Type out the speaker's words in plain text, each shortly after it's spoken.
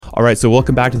All right, so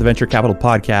welcome back to the Venture Capital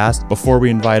Podcast. Before we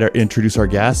introduce our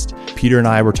guest, Peter and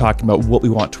I were talking about what we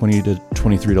want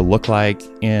 2023 to look like.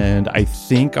 And I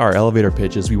think our elevator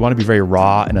pitch is we want to be very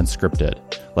raw and unscripted,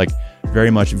 like very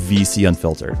much VC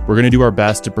unfiltered. We're going to do our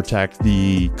best to protect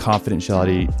the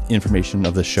confidentiality information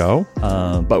of the show.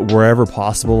 But wherever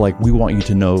possible, like we want you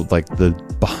to know like the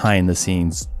behind the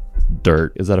scenes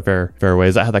dirt. Is that a fair way?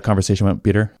 Is that how that conversation went,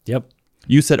 Peter? Yep.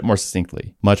 You said it more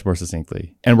succinctly, much more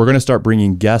succinctly. And we're going to start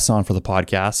bringing guests on for the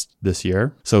podcast this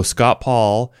year. So Scott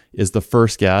Paul is the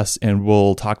first guest, and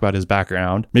we'll talk about his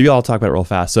background. Maybe I'll talk about it real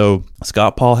fast. So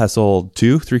Scott Paul has sold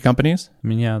 3 companies. I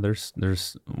mean, yeah, there's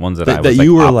ones that I was like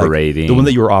operating. The one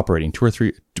that you were operating, 2 or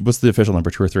 3. What's the official number,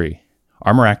 2 or 3?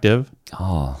 Armor Active.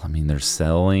 Oh, I mean, there's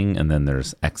selling and then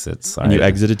there's exits. And you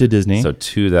exited to Disney. So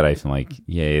 2 that I feel like,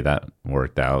 yay, that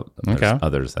worked out. There's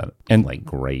others that like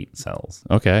great sells.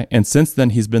 Okay. And since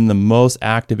then, he's been the most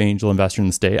active angel investor in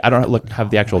the state. I don't have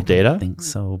the actual data. I think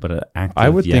so, but active, I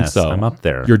would think so. I'm up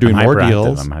there. You're doing more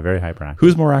deals. I'm very hyperactive.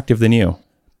 Who's more active than you?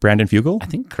 Brandon Fugel? I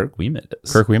think Kirk Wiemet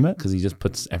is. Kirk Wiemet? Because he just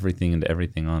puts everything into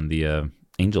everything on the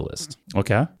angel list.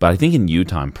 Okay. But I think in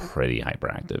Utah, I'm pretty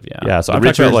hyperactive. Yeah. Yeah. So the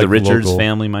Richards local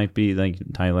family might be like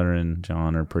Tyler and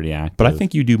John are pretty active. But I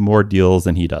think you do more deals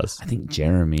than he does. I think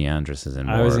Jeremy Andrus is in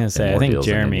more. I was going to say, I think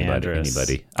Jeremy Andrus.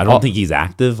 Anybody. I don't think he's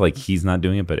active. Like he's not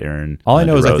doing it, but Aaron. All I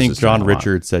know is I think John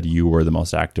Richards said you were the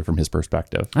most active from his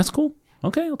perspective. That's cool.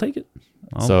 Okay, I'll take it.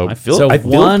 I feel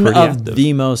one of active.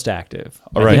 the most active.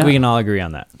 All I right. think we can all agree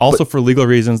on that. Also, for legal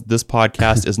reasons, this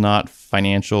podcast is not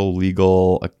financial,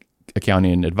 legal,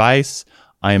 accounting advice.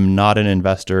 I am not an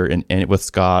investor in with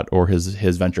Scott or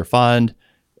his venture fund.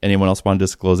 Anyone else want to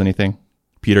disclose anything?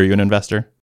 Peter, are you an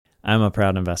investor? I'm a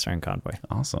proud investor in Convoy.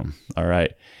 Awesome. All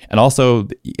right. And also,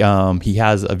 he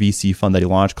has a VC fund that he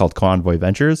launched called Convoy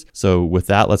Ventures. So with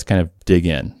that, let's kind of dig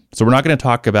in. So we're not going to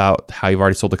talk about how you've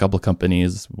already sold a couple of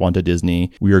companies, one to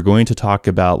Disney. We are going to talk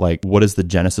about like, what is the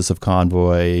genesis of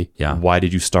Convoy? Yeah. Why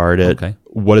did you start it? Okay.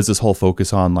 What is this whole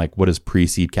focus on? Like, what is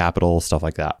pre-seed capital, stuff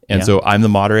like that. And so I'm the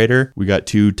moderator. We got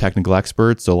 2 technical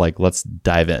experts. So like, let's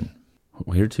dive in.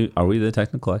 Are we the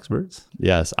technical experts?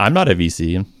 Yes. I'm not a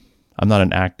VC. I'm not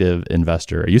an active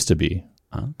investor. I used to be.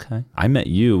 Okay. I met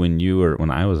you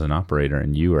when I was an operator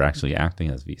and you were actually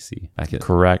acting as VC back at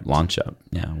Correct. Launch Up.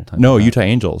 Yeah. Utah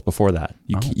Angels before that.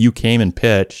 You came and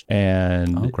pitched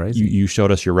and you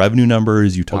showed us your revenue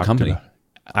numbers. You talked about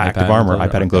Active Armor,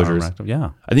 iPad Enclosures.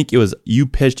 Yeah. I think you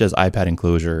pitched as iPad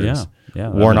Enclosures. Yeah.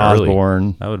 Warren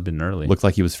Osborne. That would have been early. Looked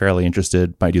like he was fairly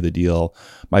interested, might do the deal.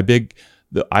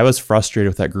 I was frustrated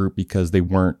with that group because they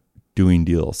weren't doing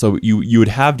deals. So you would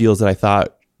have deals that I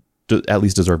thought at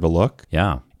least deserve a look.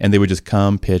 Yeah. And they would just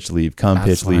come, pitch, leave,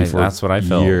 pitch, leave. That's what I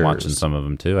felt years. watching some of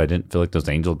them too. I didn't feel like those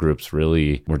angel groups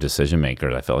really were decision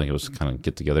makers. I felt like it was kind of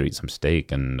get together, eat some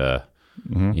steak, and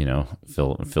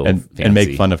feel and fancy.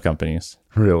 make fun of companies.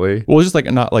 Really? Well, it's just like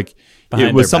not like Behind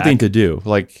it was their something back. to do.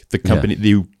 Like the company,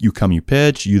 you come, you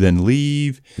pitch, you then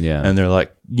leave. Yeah. And they're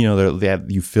like,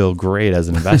 you feel great as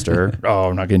an investor. Oh,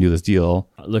 I'm not going to do this deal.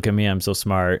 Look at me, I'm so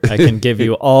smart. I can give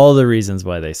you all the reasons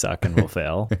why they suck and will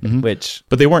fail. But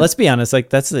they weren't. Let's be honest, like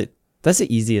that's the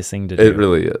easiest thing to do. It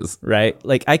really is. Right?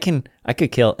 Like I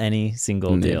could kill any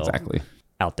single deal Exactly.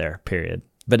 out there, period.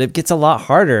 But it gets a lot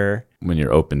harder when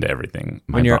you're open to everything.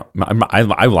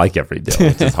 I like every deal,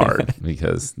 which is hard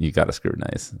because you got to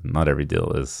scrutinize. Not every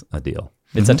deal is a deal.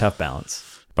 It's a tough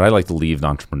balance. But I like to leave the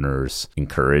entrepreneurs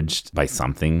encouraged by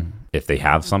something. If they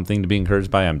have something to be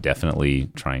encouraged by, I'm definitely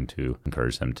trying to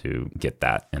encourage them to get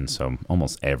that. And so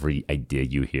almost every idea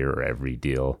you hear or every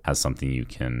deal has something you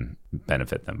can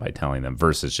benefit them by telling them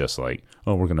versus just like,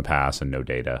 oh, we're going to pass and no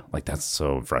data. Like that's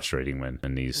so frustrating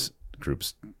when these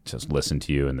groups just listen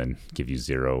to you and then give you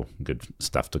zero good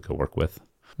stuff to go work with.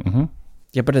 Mm-hmm.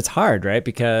 Yeah, but it's hard, right?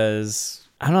 Because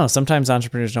I don't know, sometimes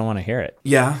entrepreneurs don't want to hear it.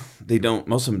 Yeah, they don't.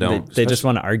 Most of them don't. They just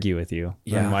want to argue with you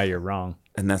Yeah. why you're wrong.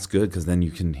 And that's good because then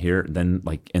you can hear, then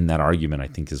like in that argument, I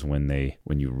think is when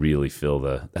you really feel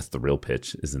that's the real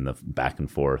pitch is in the back and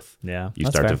forth. Yeah,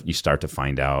 You start to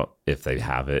find out if they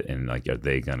have it and like, are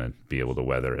they going to be able to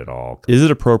weather it all? Is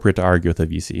it appropriate to argue with a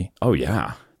VC? Oh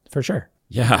yeah. For sure.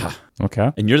 Yeah. Okay.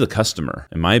 And you're the customer.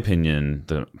 In my opinion,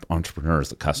 the entrepreneur is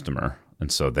the customer. And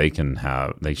so they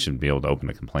should be able to open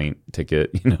a complaint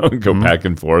ticket, and go back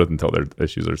and forth until their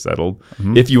issues are settled.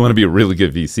 Mm-hmm. If you want to be a really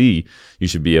good VC, you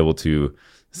should be able to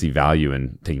see value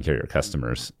in taking care of your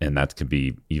customers. And that could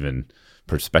be even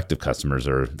prospective customers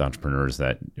or the entrepreneurs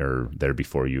that are there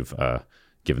before you've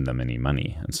given them any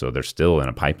money. And so they're still in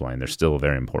a pipeline. They're still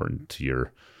very important to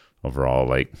your overall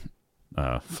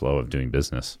flow of doing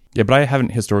business. Yeah, but I haven't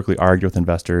historically argued with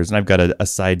investors, and I've got a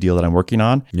side deal that I'm working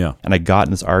on. Yeah. And I got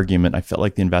in this argument. I felt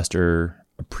like the investor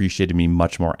appreciated me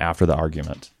much more after the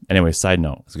argument. Anyway, side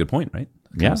note. That's a good point, right?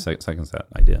 Yeah. Seconds that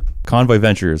idea. Convoy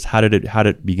Ventures, how did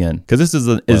it begin? Because this is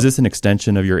is this an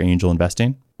extension of your angel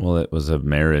investing? Well, it was a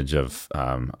marriage of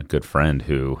a good friend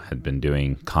who had been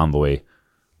doing Convoy,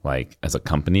 like as a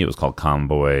company. It was called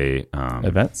Convoy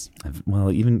Events?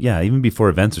 Well, even before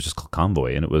Events, it was just called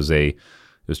Convoy, and it was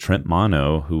Trent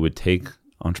Mono who would take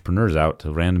entrepreneurs out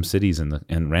to random cities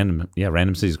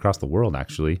random cities across the world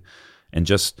actually, and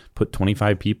just put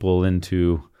 25 people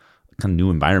into kind of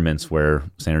new environments where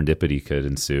serendipity could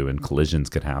ensue and collisions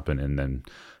could happen. And then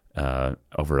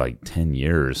over like 10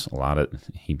 years,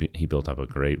 he built up a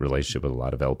great relationship with a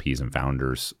lot of LPs and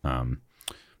founders,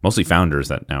 mostly founders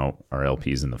that now are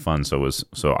LPs in the fund.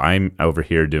 So I'm over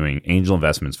here doing angel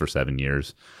investments for 7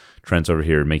 years. Trent's over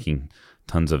here making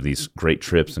tons of these great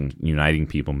trips and uniting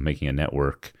people, making a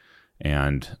network.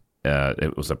 And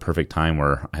it was a perfect time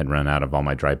where I had run out of all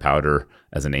my dry powder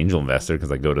as an angel investor, because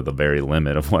I go to the very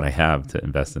limit of what I have to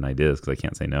invest in ideas, because I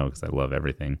can't say no, because I love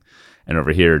everything. And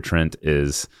over here, Trent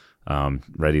is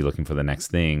ready, looking for the next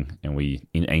thing. And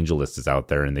AngelList is out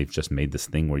there, and they've just made this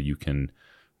thing where you can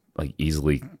like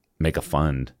easily make a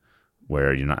fund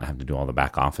where you're not having to do all the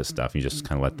back office stuff. You just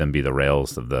kind of let them be the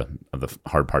rails of the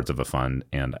hard parts of a fund,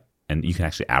 and you can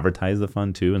actually advertise the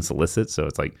fund too and solicit. So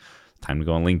it's like time to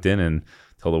go on LinkedIn and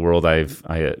tell the world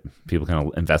people kind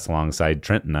of invest alongside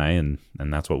Trent and I, and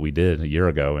that's what we did a year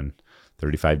ago, and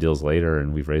 35 deals later,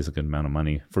 and we've raised a good amount of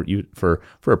money for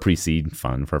a pre-seed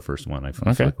fund for our first one. I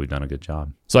feel like we've done a good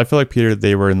job. So I feel like, Peter,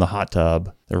 they were in the hot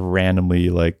tub, they're randomly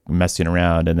like messing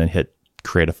around, and then hit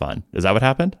create a fund. Is that what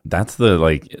happened? That's the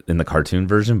like in the cartoon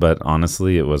version, but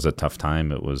honestly, it was a tough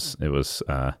time. It was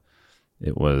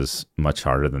much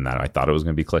harder than that. I thought it was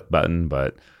going to be click button,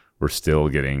 but we're still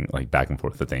getting like back and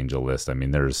forth with AngelList. I mean,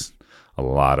 there's a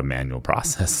lot of manual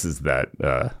processes that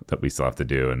we still have to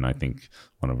do, and I think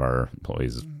one of our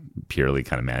employees is purely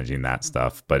kind of managing that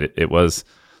stuff. But there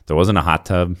wasn't a hot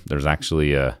tub. There's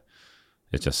actually it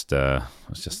was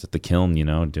just at the kiln,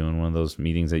 doing one of those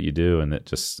meetings that you do, and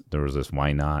there was this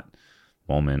why not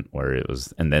moment where it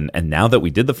was, and now that we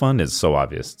did the fund, it's so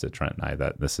obvious to Trent and I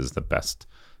that this is the best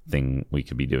thing we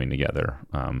could be doing together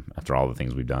after all the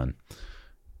things we've done.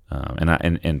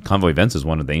 And Convoy Events is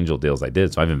one of the angel deals I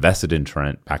did. So I've invested in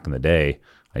Trent back in the day.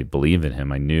 I believe in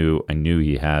him. I knew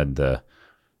he had the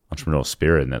entrepreneurial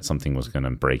spirit and that something was going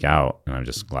to break out. And I'm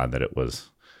just glad that it was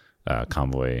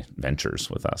Convoy Ventures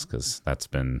with us, because that's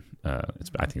been I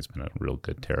think it's been a real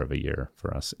good tear of a year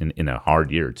for us in a hard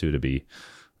year too. To be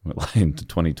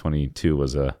 2022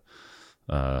 was one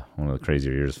of the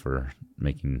crazier years for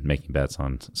making bets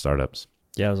on startups.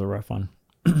 Yeah, it was a rough one.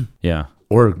 Yeah,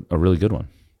 or a really good one.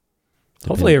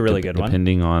 Hopefully a really good one.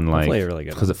 Depending on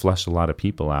because it fleshed a lot of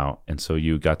people out, and so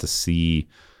you got to see.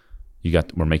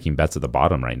 We're making bets at the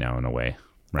bottom right now in a way.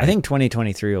 Right? I think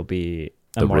 2023 will be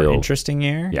a more interesting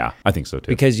year. Yeah, I think so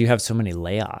too. Because you have so many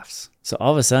layoffs. So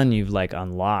all of a sudden you've like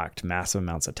unlocked massive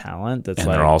amounts of talent.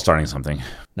 They're all starting something.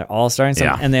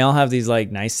 Yeah. And they all have these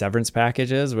like nice severance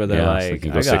packages where they're so you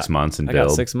can go 6 months and build. I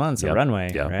got 6 months of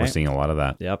runway. Yeah, right? We're seeing a lot of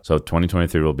that. Yep. So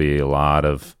 2023 will be a lot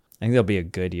of. I think there'll be a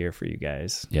good year for you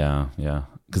guys. Yeah.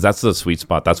 Because that's the sweet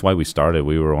spot. That's why we started.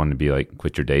 We were wanting to be like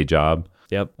quit your day job.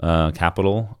 Yep.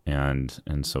 Capital, and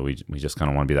so we just kind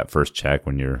of want to be that first check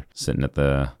when you're sitting at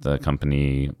the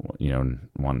company,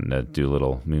 wanting to do a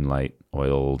little moonlight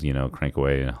oil, crank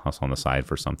away and hustle on the side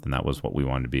for something. That was what we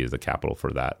wanted to be, as the capital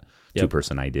for that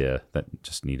 2-person idea that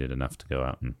just needed enough to go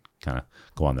out and kind of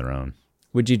go on their own.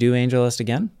 Would you do AngelList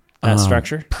again? That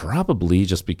structure? Probably,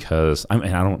 just because I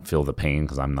don't feel the pain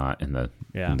because I'm not in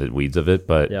the weeds of it,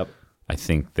 but I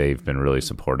think they've been really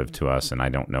supportive to us, and I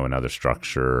don't know another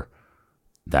structure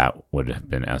that would have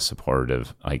been as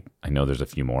supportive. I know there's a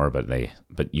few more, but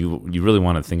you really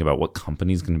want to think about what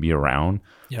company's going to be around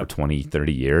for 20,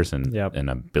 30 years, and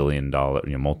 $1 billion,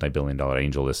 multi-billion dollar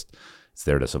AngelList is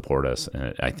there to support us.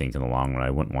 And I think in the long run,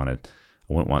 I wouldn't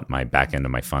want my back end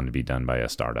of my fund to be done by a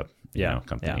startup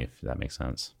company, if that makes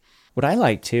sense. What I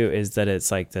like too is that it's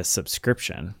like the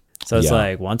subscription. So it's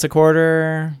like once a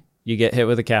quarter, you get hit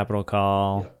with a capital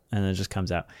call, and it just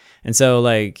comes out. And so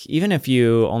like, even if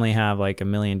you only have like $1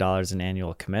 million in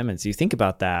annual commitments, you think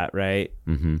about that, right?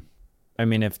 Mm-hmm. I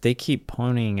mean, if they keep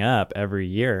ponying up every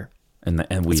year,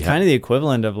 it's kind of the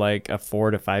equivalent of like a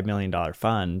 $4 to $5 million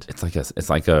fund. It's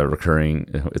like a recurring.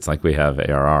 It's like we have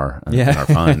ARR in our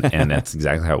fund, and that's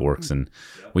exactly how it works. And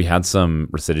we had some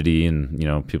residuity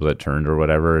and people that turned or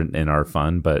whatever in our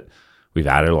fund, but we've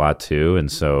added a lot too.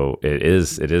 And so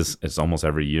it's almost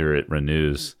every year it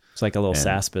renews. It's like a little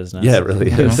SaaS business. Yeah, it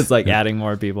really is. It's like adding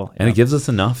more people. And it gives us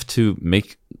enough to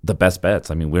make the best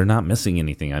bets. I mean, we're not missing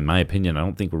anything. In my opinion, I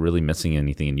don't think we're really missing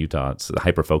anything in Utah. It's the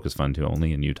hyper-focus fund too,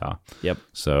 only in Utah. Yep.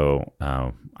 So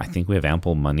I think we have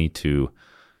ample money to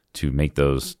make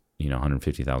those,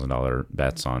 $150,000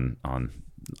 bets on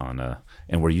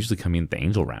and we're usually coming in the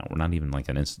angel round. We're not even like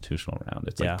an institutional round.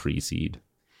 It's like pre-seed.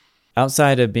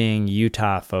 Outside of being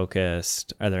Utah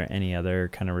focused, are there any other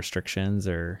kind of restrictions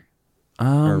or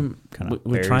kind of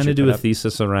we're trying to do a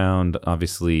thesis around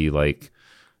obviously like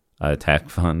a tech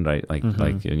fund, right? Like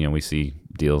we see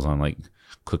deals on like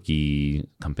cookie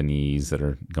companies that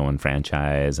are going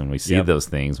franchise, and we see those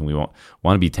things, and we want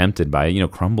to be tempted by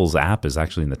it. Crumble's app is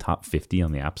actually in the top 50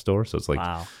 on the App Store, so it's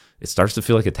like it starts to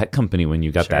feel like a tech company when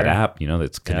you got that app,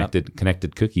 that's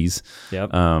connected cookies. Yep.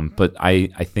 But I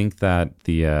think that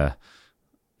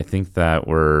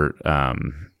we're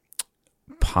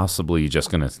possibly just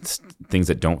going to things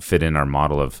that don't fit in our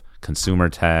model of consumer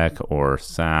tech or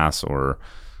SaaS, or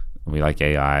we like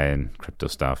AI and crypto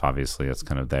stuff. Obviously, that's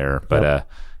kind of there. But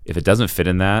if it doesn't fit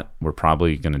in that, we're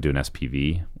probably going to do an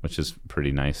SPV, which is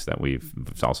pretty nice. That we've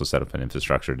also set up an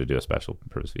infrastructure to do a special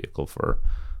purpose vehicle for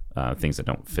things that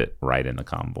don't fit right in the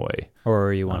Convoy.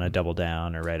 Or you want to double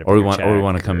down or write a or we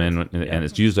want to come in and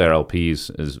it's usually our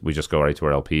LPs. Is we just go right to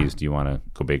our LPs. Do you want to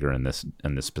go bigger in this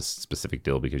specific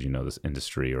deal because this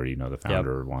industry, or the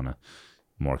founder, or want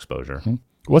more exposure? Mm-hmm.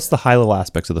 What's the high level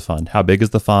aspects of the fund? How big is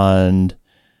the fund?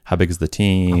 How big is the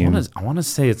team? I want to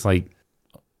say it's like,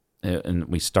 and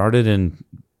we started in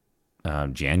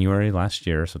January last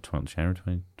year, so January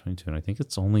 2022, and I think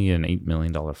it's only an $8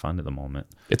 million fund at the moment.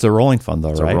 It's a rolling fund, though,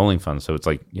 right? It's a rolling fund, so it's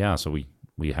like, so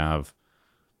we have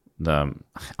the.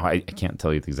 I can't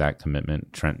tell you the exact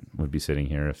commitment. Trent would be sitting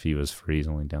here if he was free. He's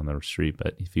only down the street,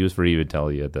 but if he was free, he would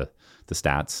tell you the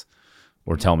stats.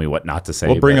 Or tell me what not to say.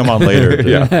 We'll bring him on later.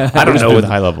 I don't know what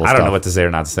high level. I don't know what to say or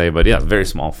not to say, but it's a very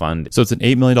small fund. So it's an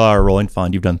 $8 million rolling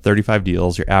fund. You've done 35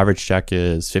 deals. Your average check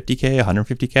is $50K,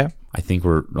 $150K. I think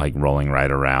we're like rolling right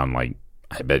around I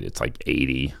bet it's like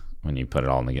 80 when you put it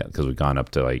all together, because we've gone up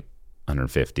to like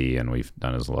 150 and we've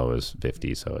done as low as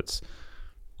 50. So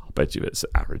I'll bet you it's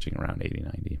averaging around 80,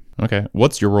 90. Okay.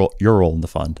 What's your role in the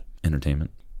fund?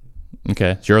 Entertainment.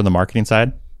 Okay. So you're on the marketing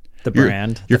side. The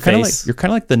brand. You're kind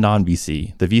of like the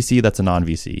non-VC, the VC that's a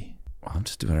non-VC. Well, I'm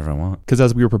just doing whatever I want. Because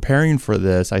as we were preparing for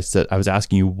this, I was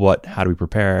asking you how do we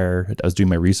prepare? I was doing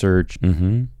my research,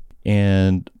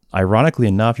 and ironically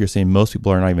enough, you're saying most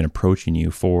people are not even approaching you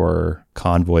for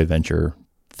Convoy venture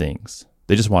things.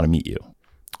 They just want to meet you.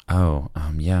 Oh,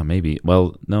 yeah, maybe.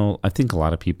 Well, no, I think a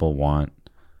lot of people want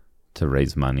to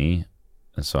raise money,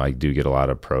 and so I do get a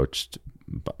lot approached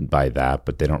by that,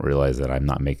 but they don't realize that I'm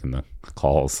not making the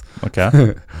calls.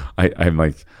 Okay.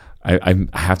 I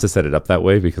have to set it up that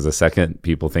way, because the second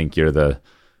people think you're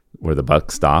where the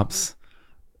buck stops,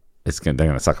 they're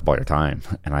going to suck up all your time,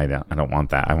 and I don't want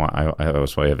that. I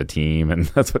always have a team, and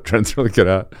that's what Trent's really good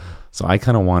at. So I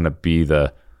kind of want to be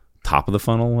the top of the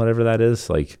funnel, whatever that is.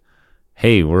 Like,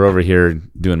 hey, we're over here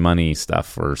doing money stuff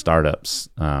for startups.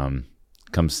 Come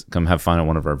have fun at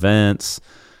one of our events.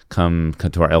 Come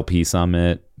to our LP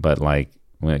summit. But like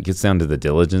when it gets down to the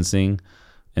diligencing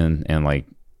and like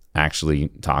actually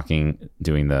talking,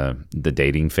 doing the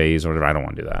dating phase or whatever, I don't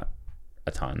want to do that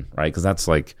a ton, right? Because that's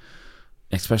like,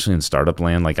 especially in startup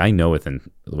land, like I know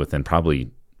within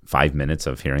probably 5 minutes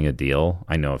of hearing a deal,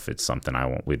 I know if it's something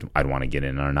I'd want to get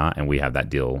in or not. And we have that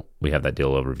deal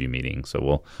overview meeting.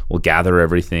 So we'll gather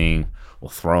everything,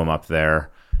 we'll throw them up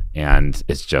there, and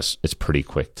it's pretty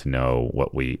quick to know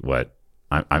what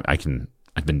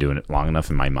I've been doing it long enough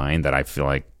in my mind that I feel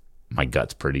like my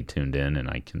gut's pretty tuned in, and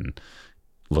I can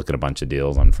look at a bunch of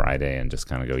deals on Friday and just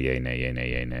kind of go yay, nay, yay,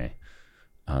 nay, yay, nay.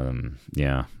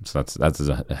 So that's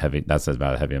about a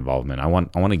heavy involvement. I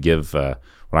want to give what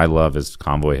I love is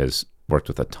Convoy has worked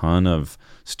with a ton of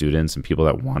students and people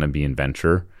that want to be in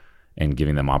venture, and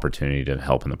giving them opportunity to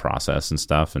help in the process and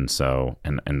stuff. And so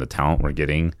and the talent we're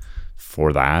getting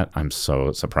for that, I'm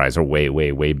so surprised. They're way,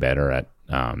 way, way better at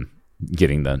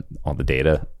getting all the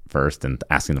data first and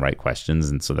asking the right questions,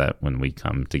 and so that when we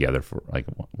come together for like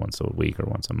once a week or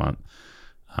once a month,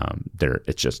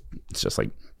 it's just like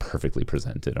perfectly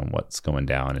presented on what's going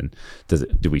down. And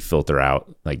do we filter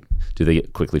out, like, do they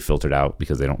get quickly filtered out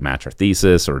because they don't match our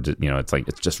thesis, or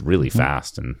it's just really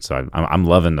fast. And so I'm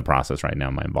loving the process right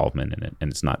now, my involvement in it, and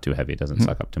it's not too heavy. It doesn't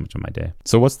suck up too much of my day.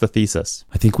 So what's the thesis?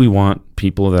 I think we want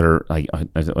people that are like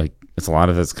it's a lot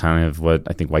of it's kind of what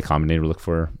I think Y Combinator look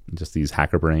for, just these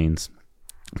hacker brains,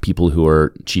 people who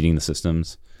are cheating the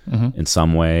systems in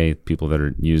some way, people that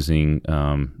are using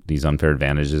these unfair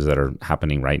advantages that are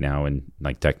happening right now in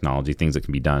like technology, things that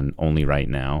can be done only right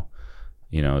now.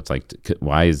 You know, it's like,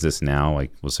 why is this now?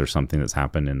 Like, was there something that's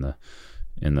happened in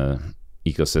the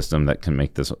ecosystem that can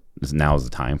make this now is the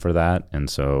time for that? And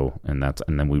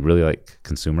then we really like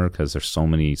consumer because there's so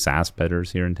many SaaS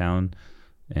bettors here in town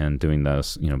and doing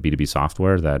those, you know, B2B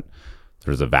software, that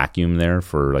there's a vacuum there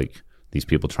for like these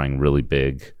people trying really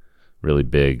big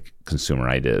consumer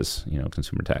ideas, you know,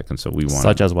 consumer tech. And so we want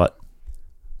Such as what?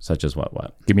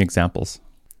 What? Give me examples.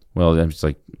 Well, it's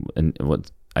like, and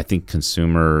what I think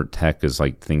consumer tech is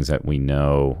like things that we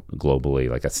know globally,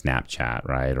 like a Snapchat,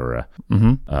 right? Or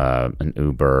an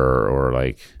Uber, or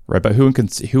like. Right, but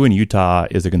who in Utah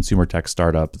is a consumer tech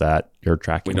startup that you're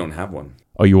tracking? We don't have one.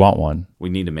 Oh, you want one? We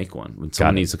need to make one.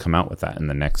 Someone needs to come out with that in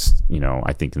the next, you know,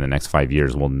 I think in the next 5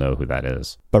 years, we'll know who that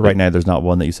is. But right now, there's not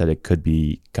one that you said it could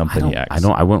be company X.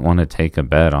 I wouldn't want to take a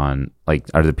bet on, like,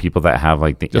 are the people that have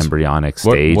like the embryonic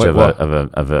stage of a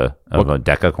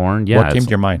decacorn? Yeah. What came to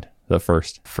your mind? The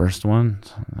first one?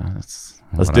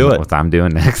 Let's do it. What I'm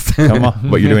doing next. Come on.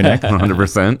 What you're doing next?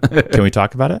 100%. Can we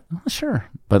talk about it? Sure.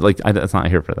 But like, it's not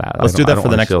here for that. Let's do that for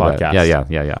the next podcast.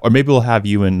 Yeah. Or maybe we'll have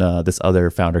you and this other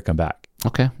founder come back.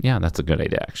 Okay. Yeah, that's a good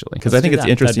idea, actually. Because I think it's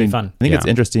interesting. That'd be fun. I think it's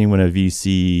interesting when a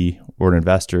VC or an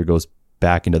investor goes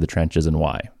back into the trenches and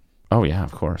why. Oh yeah,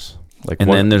 of course. Like,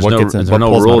 and then there's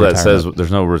no rule that says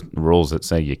there's no rules that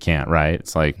say you can't, right?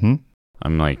 It's like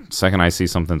I'm like, second I see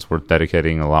something that's worth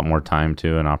dedicating a lot more time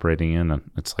to and operating in,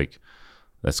 it's like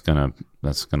that's gonna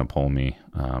pull me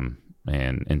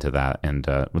and into that. And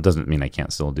it doesn't mean I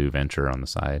can't still do venture on the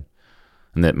side.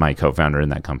 And that my co-founder in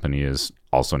that company is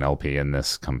also an LP in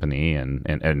this company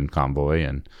and Convoy,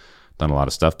 and done a lot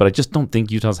of stuff. But I just don't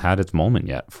think Utah's had its moment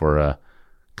yet for a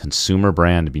consumer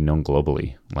brand to be known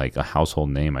globally, like a household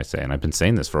name, I say. And I've been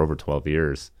saying this for over 12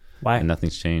 years. Why? And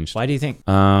nothing's changed. Why do you think?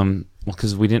 Well,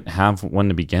 because we didn't have one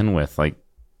to begin with. Like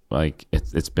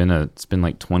it's been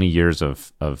like 20 years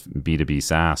of B2B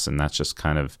SaaS, and that's just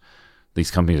kind of, these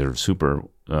companies are super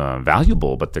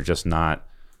valuable, but they're just not.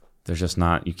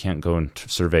 You can't go and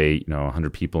survey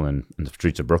 100 people in the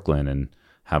streets of Brooklyn and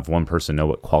have one person know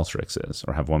what Qualtrics is,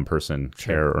 or have one person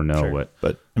care or know what.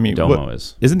 But I mean, Domo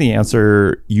is. Isn't the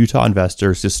answer Utah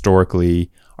investors historically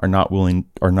are not willing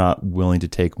to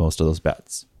take most of those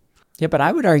bets? Yeah, but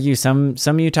I would argue some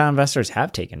Utah investors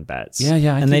have taken bets.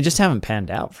 Yeah, and they just haven't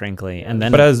panned out, frankly. And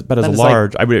then, but as a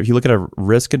large, if you look at a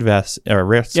risk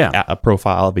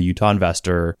profile of a Utah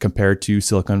investor compared to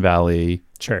Silicon Valley,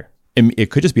 sure, it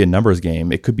could just be a numbers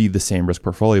game. It could be the same risk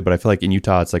portfolio, but I feel like in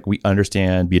Utah, it's like we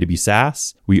understand B2B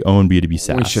SaaS. We own B2B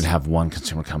SaaS. We should have one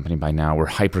consumer company by now. We're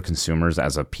hyper consumers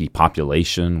as a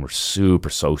population. We're super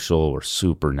social. We're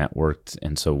super networked,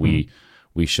 and so we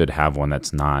should have one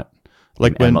that's not.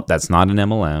 That's not an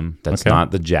MLM. That's not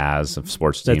the Jazz of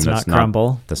sports team. That's not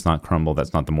Crumble. That's not Crumble.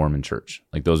 That's not the Mormon Church.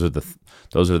 Like those are the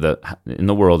in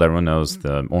the world, everyone knows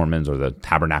the Mormons or the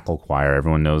Tabernacle Choir.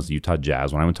 Everyone knows Utah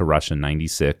Jazz. When I went to Russia in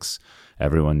 '96,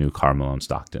 everyone knew Karl Malone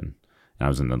Stockton. And I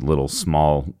was in the little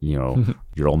small,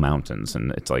 Ural Mountains,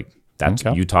 and it's like that's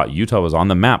Utah. Utah was on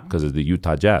the map because of the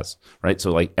Utah Jazz, right?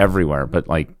 So like everywhere, but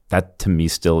like that to me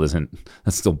still isn't.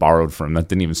 That's still borrowed from. That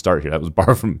didn't even start here. That was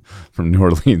borrowed from New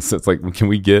Orleans. So it's like, can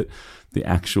we get the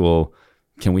actual?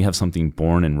 Can we have something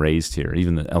born and raised here?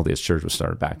 Even the LDS Church was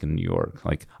started back in New York.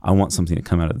 Like I want something to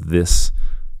come out of this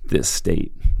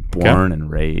state, born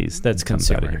and raised. That's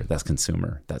consumer. Out of here. That's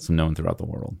consumer. That's known throughout the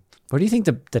world. What do you think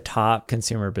the top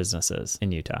consumer business is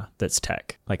in Utah that's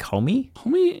tech? Like Homey?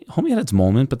 Homey had its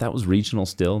moment, but that was regional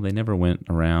still. They never went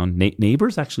around.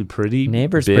 Neighbors actually pretty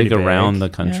big around the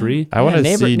country. Yeah. I want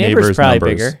to see Neighbors probably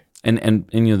numbers. Bigger. And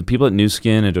the people at New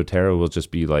Skin and doTERRA will just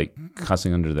be like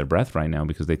cussing under their breath right now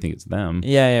because they think it's them.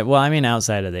 Yeah. Well, I mean,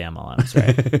 outside of the MLMs,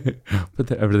 right?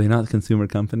 But are they not consumer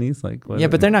companies? Like, what? Yeah,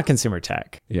 but they're not consumer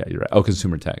tech. Yeah, you're right. Oh,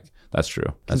 consumer tech. That's true.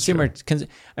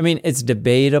 I mean, it's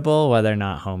debatable whether or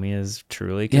not Homey is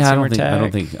truly consumer tech.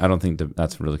 I don't think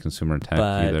that's really consumer tech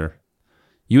either.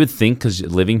 You would think because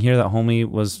living here that Homey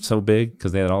was so big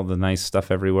because they had all the nice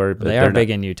stuff everywhere. But they are big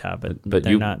in Utah, but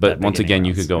they're not. But once again,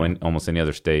 you could go in almost any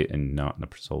other state and not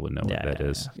a soul would know what that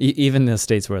is. Even the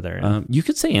states where they're in. You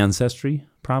could say Ancestry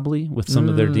probably with some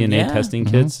of their DNA testing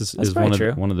kits is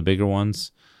one of the bigger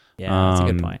ones. Yeah, that's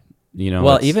a good point.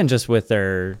 Even just with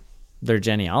their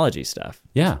genealogy stuff.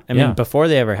 Yeah, I mean, before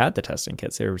they ever had the testing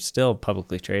kits, they were still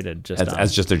publicly traded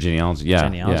as just their genealogy.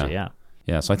 Yeah.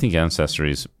 Yeah, so I think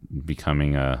Ancestry is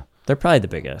becoming they're probably the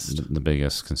biggest. The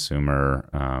biggest consumer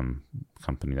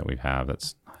company that we have.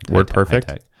 That's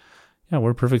WordPerfect. Yeah,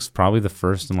 WordPerfect's probably the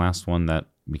first and last one that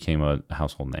became a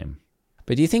household name.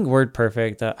 But do you think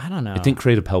WordPerfect? I don't know. It didn't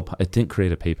create a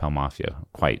PayPal mafia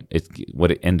quite. What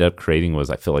it ended up creating was,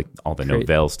 I feel like, all the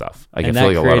Novell stuff. Like, and I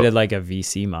feel that like created like a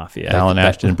VC mafia. Alan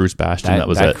Ashton and Bruce Bastion. That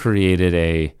was it. Created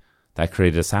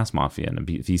a SaaS mafia and a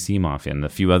VC mafia and a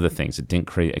few other things. It didn't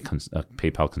create a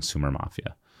PayPal consumer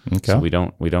mafia. Okay. So we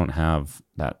don't have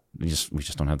that. We just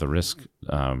don't have the risk.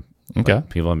 Okay.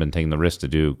 People have been taking the risk to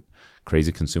do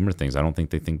crazy consumer things. I don't think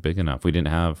they think big enough. We've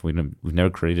never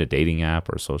created a dating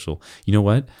app or social. You know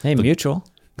what? Hey, Mutual.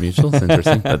 Mutual's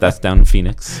interesting. But that's down in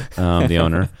Phoenix, the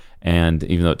owner. And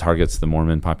even though it targets the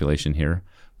Mormon population here,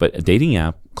 but a dating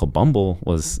app called Bumble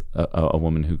was a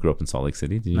woman who grew up in Salt Lake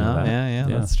City. Did you know that? Yeah,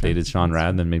 that's true. Dated Sean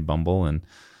Rad, then made Bumble, and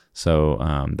so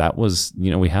that was,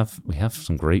 we have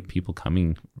some great people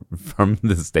coming from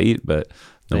the state, but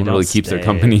no one really keeps their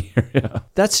company here. Yeah.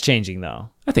 That's changing though.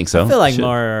 I think so. I feel like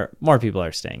more people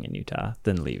are staying in Utah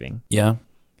than leaving. Yeah.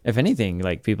 If anything,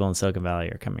 like people in Silicon Valley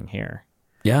are coming here.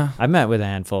 Yeah. I met with a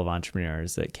handful of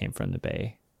entrepreneurs that came from the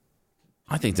Bay.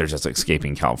 I think they're just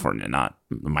escaping California, not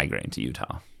migrating to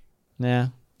Utah. Yeah.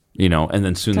 And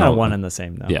then soon kind of one and the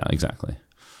same though. Yeah, exactly.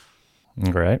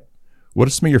 All right. What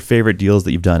are some of your favorite deals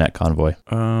that you've done at Convoy?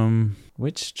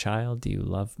 Which child do you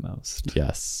love most?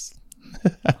 Yes.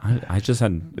 I just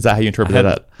had. Is that how you interpret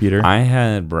that, Peter? I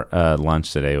had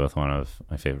lunch today with one of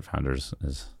my favorite founders,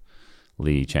 is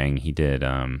Lee Chang. He did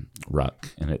Ruck,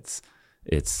 and it's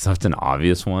such an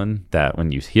obvious one that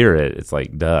when you hear it, it's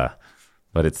like duh,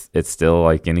 but it's still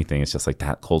like anything. It's just like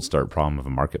that cold start problem of a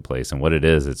marketplace, and what it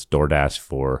is, it's DoorDash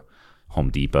for Home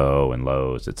Depot and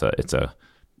Lowe's. It's a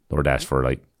DoorDash for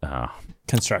like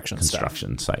construction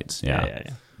sites. Yeah.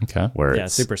 Okay. Where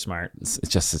super smart.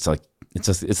 It's like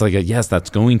yes, that's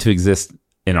going to exist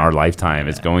in our lifetime.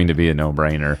 It's going to be a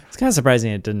no-brainer. It's kind of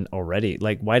surprising it didn't already.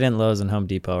 Like, why didn't Lowe's and Home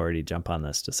Depot already jump on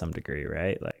this to some degree,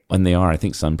 right? Like, and they are. I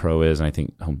think SunPro is, and I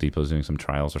think Home Depot is doing some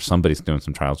trials, or somebody's doing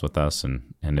some trials with us.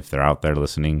 And if they're out there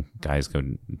listening, guys, go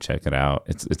check it out.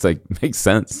 It's like makes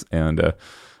sense, and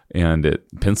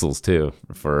it pencils too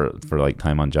for like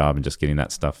time on job and just getting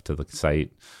that stuff to the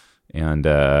site. And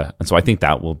so I think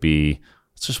that will be.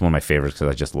 It's just one of my favorites because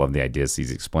I just love the ideas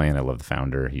he's explained. I love the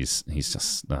founder. He's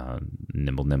just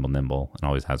nimble, and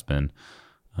always has been.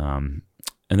 And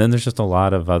then there's just a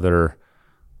lot of other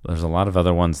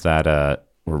ones that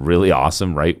were really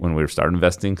awesome right when we were starting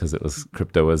investing, because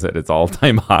crypto was at its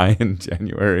all-time high in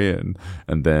January,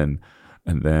 and then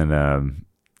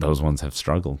those ones have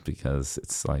struggled because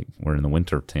it's like we're in the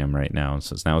winter, Tim, right now.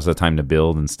 So now is the time to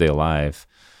build and stay alive.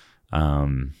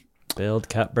 Build,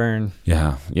 cut, burn.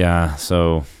 Yeah.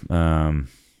 So, I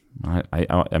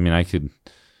mean, I could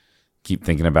keep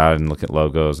thinking about it and look at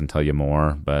logos and tell you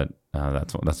more, but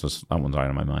that one's right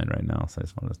on my mind right now. So I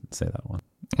just wanted to say that one.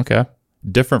 Okay.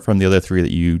 Different from the other three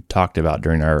that you talked about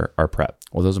during our prep.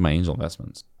 Well, those are my angel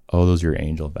investments. Oh, those are your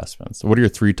angel investments. What are your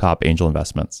 3 top angel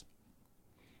investments?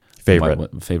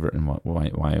 Favorite. Favorite, and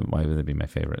why would they be my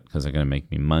favorite? Because they're going to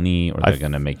make me money, or they're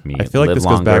going to make me live like this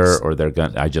longer, goes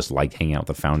back. or I just like hanging out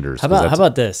with the founders. How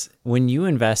about this? When you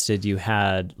invested, you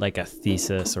had like a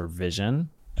thesis or vision.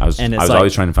 I was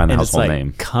always trying to find the household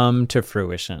name. Come to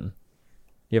fruition.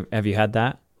 Have you had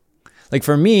that? Like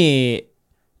for me,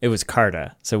 it was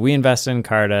Carta. So we invested in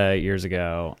Carta years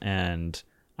ago, and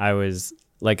I was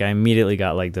like, I immediately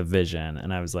got like the vision,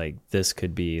 and I was like, this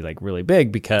could be like really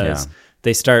big because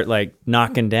they start like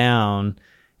knocking down,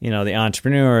 the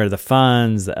entrepreneur, the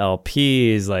funds, the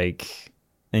LPs, like,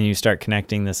 and you start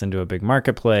connecting this into a big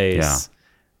marketplace. Yeah.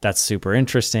 That's super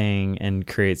interesting and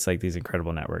creates like these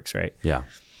incredible networks, right? Yeah.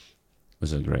 It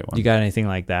was a great one. You got anything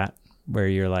like that where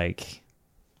you're like,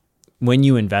 when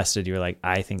you invested, you're like,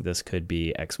 I think this could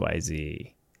be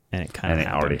XYZ, and it kind of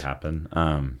already happened.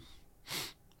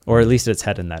 Or at least it's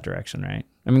headed in that direction, right?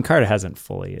 I mean, Carta hasn't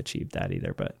fully achieved that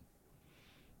either, but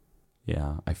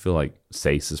yeah, I feel like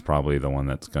SACE is probably the one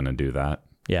that's going to do that.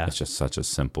 Yeah, it's just such a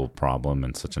simple problem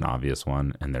and such an obvious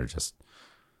one, and they're just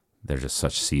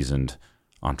such seasoned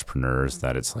entrepreneurs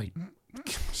that it's like,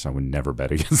 I would never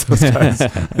bet against those guys.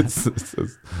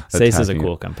 SACE is a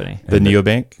cool company. The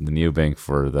neobank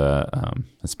for the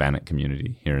Hispanic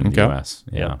community here in the U.S.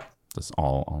 Yeah, just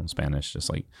all in Spanish,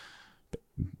 just like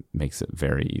makes it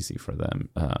very easy for them.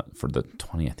 For the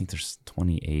 20, I think there's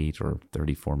 28 or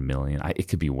 34 million. It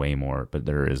could be way more, but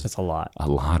there is. It's a lot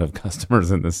of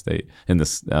customers in this state, in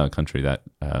this country that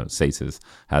SACE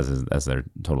has as their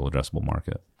total addressable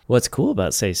market. What's cool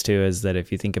about SACE too is that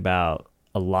if you think about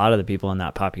a lot of the people in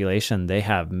that population, they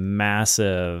have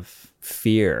massive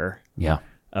fear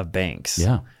of banks.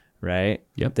 Yeah. Right?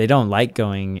 Yep. They don't like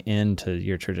going into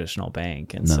your traditional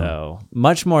bank. And so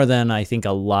much more than I think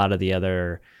a lot of the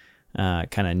other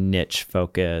kind of niche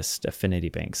focused affinity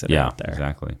banks that are out there.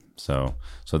 Exactly. So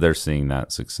they're seeing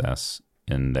that success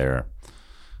in their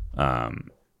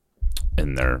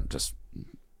just,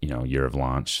 year of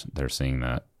launch. They're seeing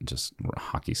that just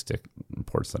hockey stick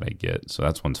reports that I get. So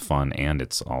that's one's fun. And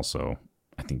it's also,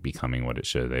 I think, becoming what it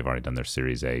should. They've already done their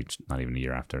Series A, not even a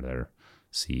year after their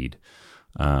seed.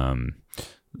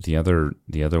 The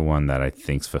other one that I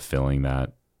think's fulfilling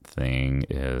that thing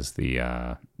is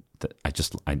I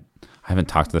haven't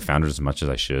talked to the founders as much as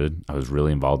I should. I was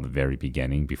really involved in the very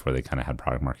beginning before they kind of had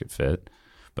product market fit,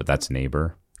 but that's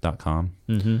Neighbor.com.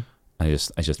 Mm-hmm. I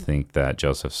just think that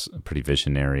Joseph's pretty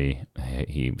visionary.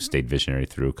 He stayed visionary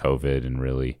through COVID and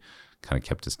really kind of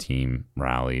kept his team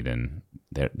rallied, and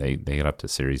they got up to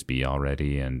Series B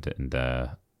already, and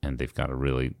they've got a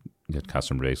really good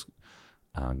customer base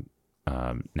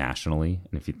nationally.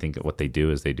 And if you think of what they do,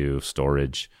 is they do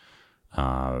storage.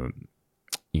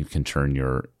 You can turn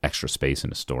your extra space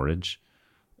into storage.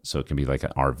 So it can be like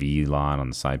an RV lot on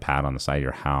the side, pad on the side of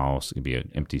your house. It can be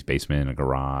an empty basement, a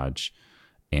garage.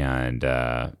 And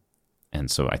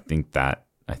so I think that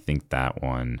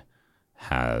one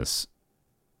has,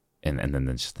 and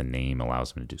then just the name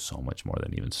allows them to do so much more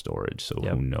than even storage. So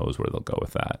Who knows where they'll go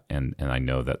with that? And I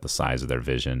know that the size of their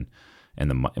vision,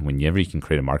 and whenever you can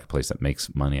create a marketplace that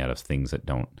makes money out of things that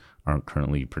aren't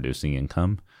currently producing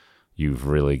income, you've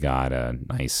really got a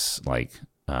nice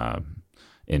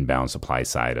inbound supply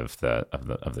side of the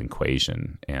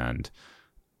equation. And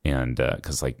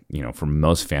because for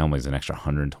most families, an extra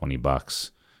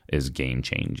 $120 is game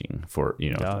changing for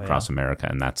across America,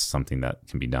 and that's something that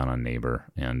can be done on Neighbor,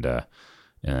 and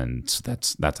so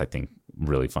that's I think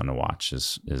really fun to watch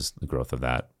is the growth of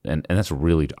that, and that's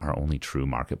really our only true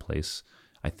marketplace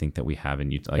I think that we have in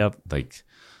Utah. Like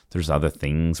there's other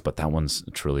things, but that one's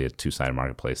truly a two-sided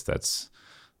marketplace that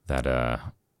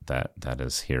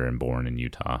is here and born in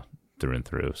Utah through and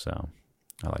through. So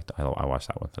I watched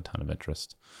that with a ton of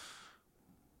interest.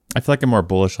 I feel like I'm more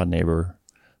bullish on Neighbor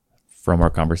from our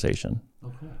conversation.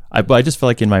 Okay. I just feel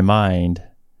like in my mind,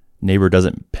 Neighbor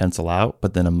doesn't pencil out.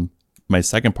 But then my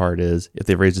second part is, if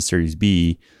they've raised a Series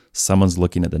B, someone's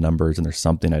looking at the numbers and there's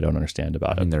something I don't understand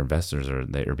about it. And their investors are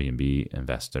the Airbnb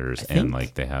investors, and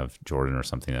they have Jordan or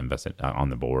something that invested on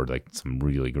the board, like some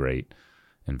really great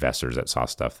investors that saw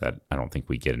stuff that I don't think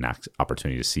we get an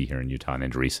opportunity to see here in Utah. And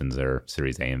Andreessen's their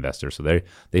Series A investor, so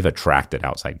they've attracted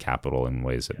outside capital in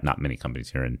ways that not many companies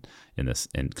here in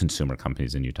consumer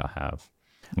companies in Utah have.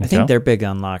 I think their big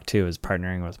unlock too is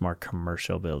partnering with more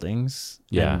commercial buildings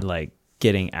and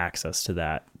getting access to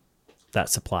that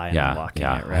supply and unlocking it.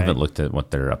 Right? I haven't looked at what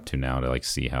they're up to now to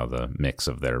see how the mix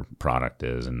of their product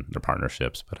is and their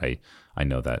partnerships, but I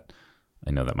know that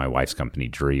my wife's company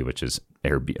Dree, which is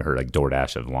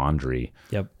DoorDash of laundry,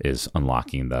 is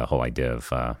unlocking the whole idea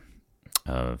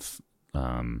of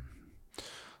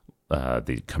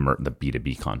the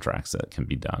B2B contracts that can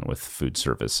be done with food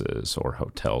services or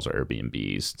hotels or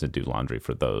Airbnbs to do laundry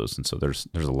for those. And so there's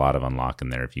a lot of unlock in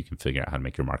there if you can figure out how to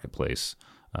make your marketplace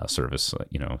service,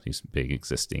 these big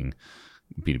existing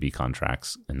B2B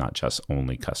contracts, and not just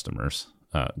only customers,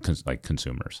 like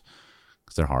consumers.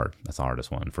 Because they're hard. That's the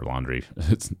hardest one for laundry.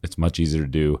 It's much easier to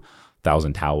do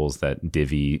 1,000 towels that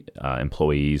Divvy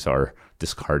employees are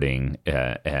discarding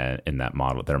in that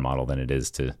model, their model, than it is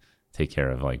to take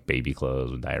care of like baby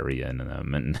clothes with diarrhea in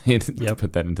them and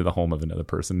put that into the home of another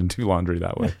person and do laundry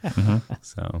that way. Mm-hmm.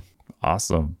 So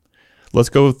awesome. Let's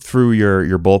go through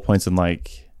your bullet points and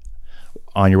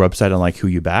on your website on who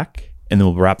you back, and then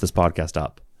we'll wrap this podcast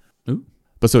up. Ooh.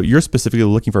 But so you're specifically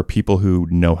looking for people who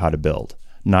know how to build,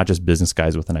 not just business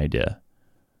guys with an idea.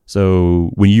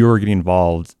 So when you are getting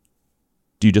involved,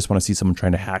 do you just want to see someone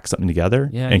trying to hack something together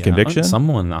conviction?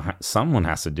 Someone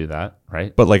has to do that,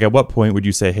 right? But at what point would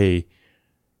you say, hey,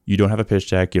 you don't have a pitch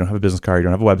deck, you don't have a business card, you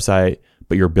don't have a website,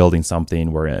 but you're building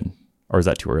something, we're in? Or is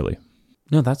that too early?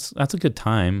 No, that's a good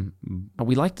time. But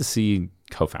we like to see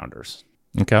co-founders.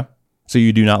 Okay. So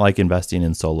you do not like investing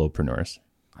in solopreneurs?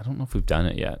 I don't know if we've done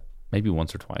it yet. Maybe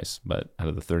once or twice, but out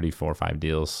of the 34 or 5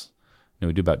 deals,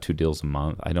 we do about 2 deals a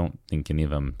month. I don't think any of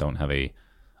them don't have a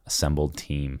assembled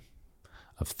team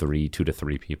of 2 to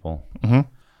 3 people. Mm-hmm.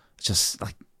 It's just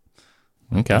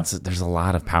there's a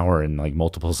lot of power in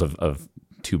multiples of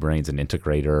 2 brains, an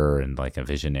integrator and a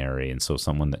visionary. And so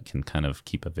someone that can kind of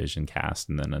keep a vision cast,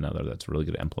 and then another that's really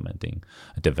good at implementing,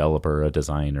 a developer, a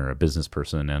designer, a business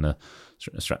person, and a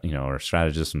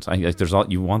strategist. And there's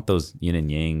you want those yin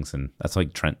and yangs. And that's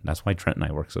Trent. That's why Trent and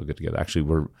I work so good together. Actually,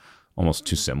 we're almost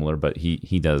too similar, but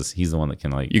he's the one that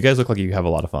can like. You guys look like you have a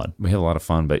lot of fun. We have a lot of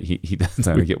fun, but he doesn't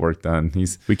know how to get work done.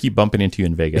 We keep bumping into you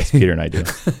in Vegas. Peter and I do.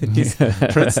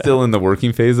 Trent's still in the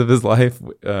working phase of his life.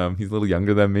 He's a little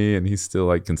younger than me, and he's still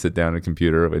like can sit down at a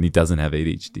computer, and he doesn't have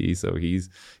ADHD, so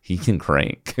he can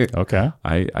crank. Okay.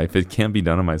 If it can't be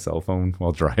done on my cell phone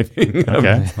while driving,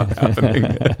 okay, it's not happening.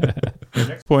 The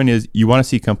next point is you want to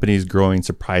see companies growing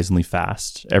surprisingly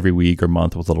fast every week or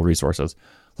month with little resources.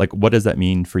 Like, what does that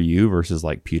mean for you versus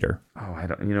like Peter? Oh, I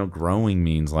don't. Growing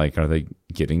means like, are they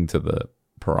getting to the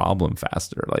problem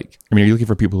faster? Like, I mean, are you looking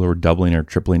for people who are doubling or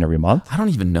tripling every month? I don't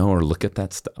even know or look at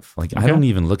that stuff. Like, I don't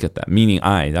even look at that. Meaning,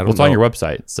 I don't. Well, it's know. on your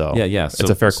website, so yeah. So, it's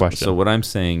a fair question. So what I'm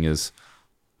saying is,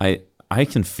 I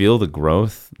can feel the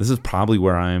growth. This is probably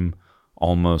where I have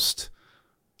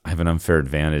an unfair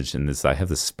advantage in this. I have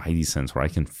this spidey sense where I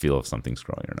can feel if something's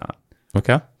growing or not.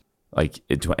 Okay. Like,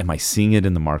 am I seeing it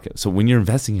in the market? So when you're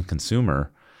investing in consumer,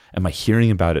 am I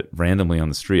hearing about it randomly on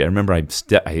the street? I remember I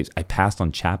passed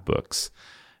on Chatbooks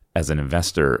as an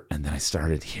investor, and then I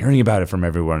started hearing about it from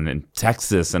everyone in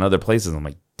Texas and other places. I'm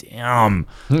like, damn,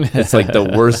 it's like the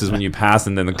worst is when you pass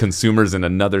and then the consumers in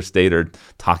another state are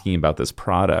talking about this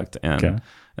product. And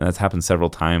that's happened several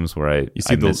times where I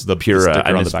see the Pura.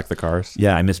 sticker on the back of the cars.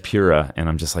 Yeah, I miss Pura, and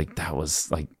I'm just like, that was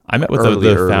like, I met with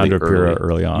the founder of Pura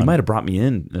early on. You might have brought me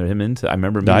in, him into. I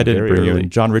remember. I didn't bring you in.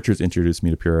 John Richards introduced me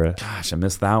to Pura. Gosh, I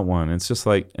missed that one. It's just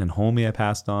like, and Homey I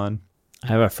passed on. I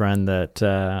have a friend that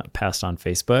passed on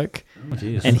Facebook,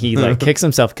 and he like kicks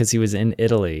himself because he was in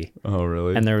Italy. Oh,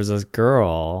 really? And there was this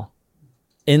girl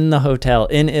in the hotel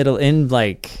in Italy, in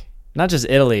like not just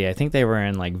Italy. I think they were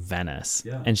in like Venice,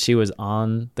 and she was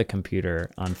on the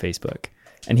computer on Facebook.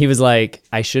 And he was like,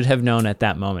 I should have known at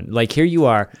that moment. Like, here you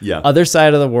are, other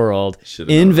side of the world,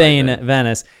 in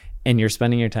Venice, and you're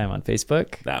spending your time on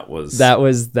Facebook. That was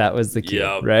the key,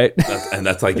 right?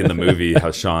 That's like in the movie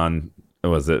how Sean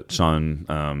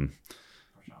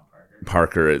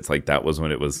Parker. It's like that was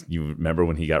when it was. You remember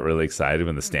when he got really excited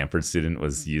when the Stanford student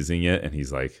was using it, and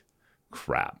he's like,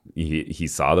 crap. He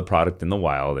saw the product in the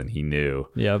wild and he knew.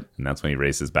 Yep. And that's when he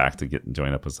races back to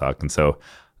join up with Zuck. And so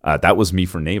that was me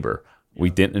for Neighbor. We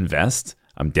didn't invest.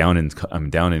 I'm down in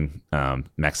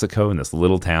Mexico in this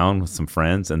little town with some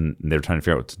friends, and they're trying to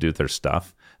figure out what to do with their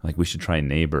stuff. I'm like, we should try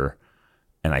Neighbor.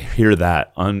 And I hear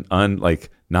that like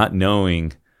not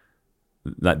knowing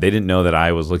that they didn't know that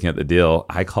I was looking at the deal.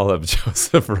 I call up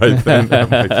Joseph right then. I'm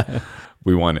like,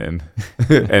 we won in,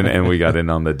 and we got in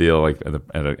on the deal like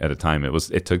at a time.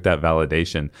 It took that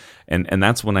validation, and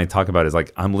that's when I talk about it, is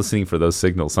like I'm listening for those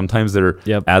signals. Sometimes they're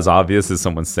as obvious as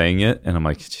someone saying it, and I'm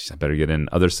like, I better get in.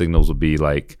 Other signals will be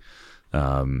like,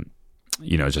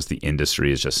 just the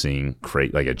industry is just seeing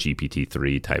like a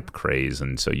GPT-3 type craze,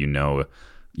 and so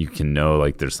you can know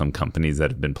like there's some companies that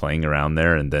have been playing around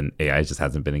there, and then AI just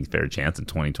hasn't been a fair chance. And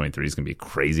 2023 is going to be a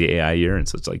crazy AI year. And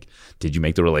so it's like, did you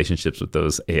make the relationships with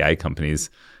those AI companies?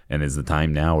 And is the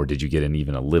time now, or did you get in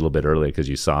even a little bit earlier because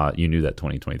you knew that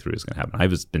 2023 was going to happen?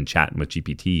 I've been chatting with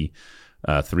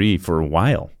GPT-3 for a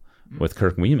while with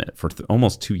Kirk Wiemet for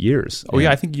almost 2 years. Oh,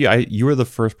 yeah. I think you were the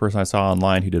first person I saw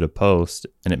online who did a post,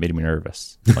 and it made me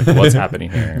nervous. Like, what's happening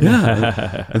here?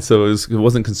 Yeah. And so it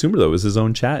wasn't consumer, though. It was his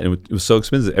own chat. And it was so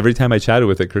expensive. Every time I chatted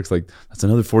with it, Kirk's like, that's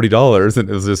another $40. And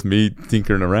it was just me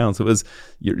tinkering around. So it was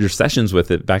your sessions with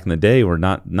it back in the day were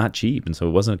not cheap. And so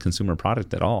it wasn't a consumer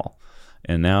product at all.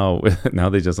 And now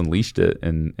they just unleashed it,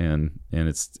 and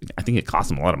it's, I think it costs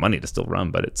them a lot of money to still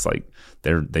run, but it's like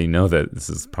they know that this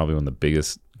is probably one of the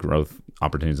biggest growth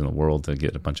opportunities in the world to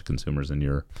get a bunch of consumers in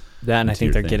your and I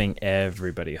think they're getting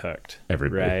everybody hooked.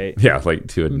 Everybody, right? Yeah, like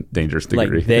to a dangerous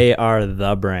degree. Like they are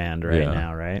the brand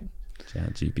now, right? Yeah,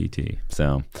 GPT.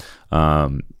 So,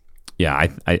 yeah,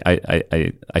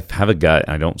 I have a gut.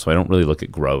 I don't really look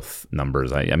at growth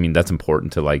numbers. I mean that's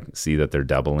important to like see that they're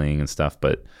doubling and stuff,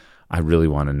 but I really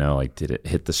want to know, like, did it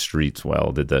hit the streets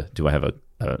well? Do I have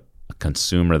a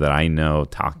consumer that I know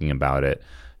talking about it,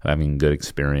 having good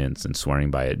experience and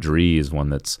swearing by it? Dree is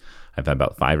one I've had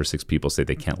about 5 or 6 people say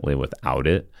they can't live without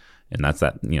it. And that's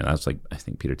like, I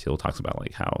think Peter Thiel talks about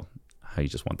like how you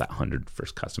just want that 100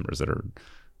 first customers that are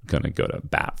going to go to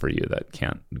bat for you that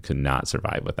could not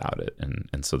survive without it.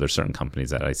 And so there's certain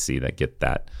companies that I see that get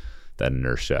that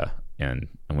inertia. And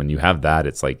when you have that,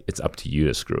 it's like, it's up to you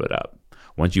to screw it up.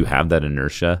 Once you have that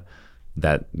inertia,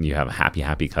 that you have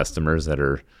happy customers that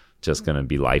are just going to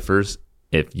be lifers.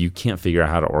 If you can't figure out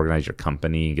how to organize your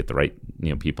company and get the right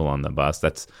people on the bus,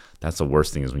 that's the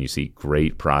worst thing, is when you see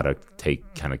great product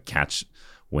catch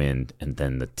wind, and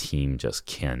then the team just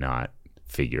cannot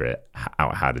figure it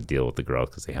out how to deal with the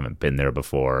growth because they haven't been there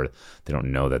before. They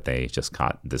don't know that they just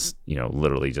caught this,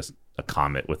 literally just a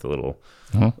comet with a little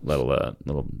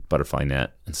butterfly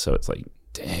net. And so it's like,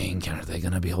 dang, are they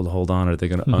going to be able to hold on? Are they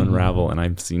going to unravel? And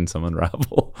I've seen some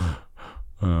unravel.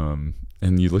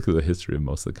 And you look at the history of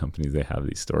most of the companies, they have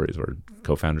these stories where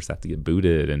co-founders have to get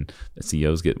booted and the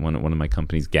CEOs get one of my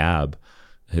companies, Gab,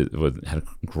 had a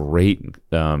great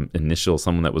initial,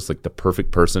 someone that was like the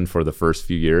perfect person for the first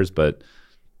few years, but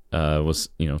was,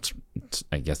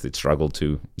 I guess they struggled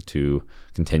to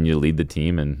continue to lead the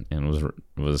team and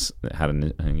had I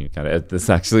think kind of edit this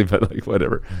actually, but like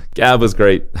whatever. Gab was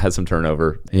great, had some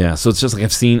turnover. Yeah. So it's just like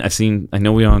I've seen, I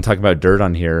know we don't want to talk about dirt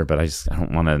on here, but I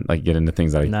don't want to like get into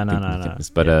things that No.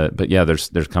 But yeah,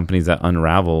 there's companies that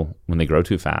unravel when they grow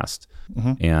too fast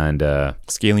and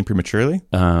scaling prematurely.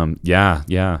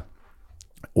 Yeah.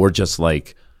 Or just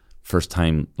like first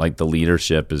time, like the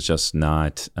leadership is just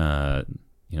not, the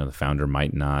founder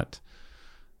might not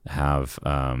have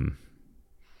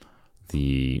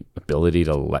the ability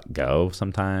to let go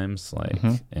sometimes, like,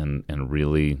 and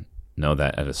really know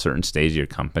that at a certain stage of your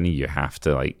company, you have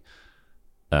to like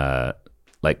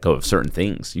let go of certain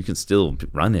things. You can still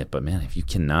run it, but man, if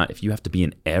you have to be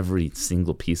in every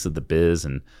single piece of the biz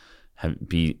and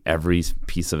be every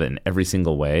piece of it in every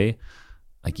single way,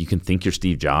 like you can think you're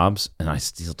Steve Jobs, and I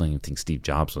still don't even think Steve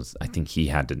Jobs was. I think he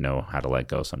had to know how to let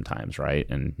go sometimes, right?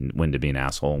 And when to be an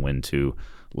asshole, and when to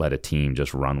let a team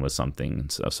just run with something.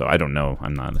 And so I don't know.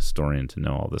 I'm not a historian to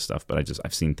know all this stuff, but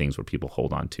I've seen things where people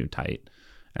hold on too tight,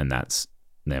 and that's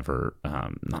never,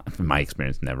 not, in my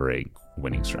experience, never a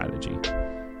winning strategy.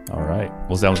 All right.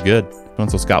 Well, sounds good.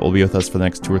 So Scott will be with us for the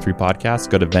next 2 or 3 podcasts.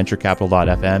 Go to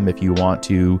venturecapital.fm if you want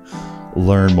to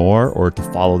learn more or to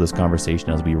follow this conversation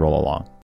as we roll along.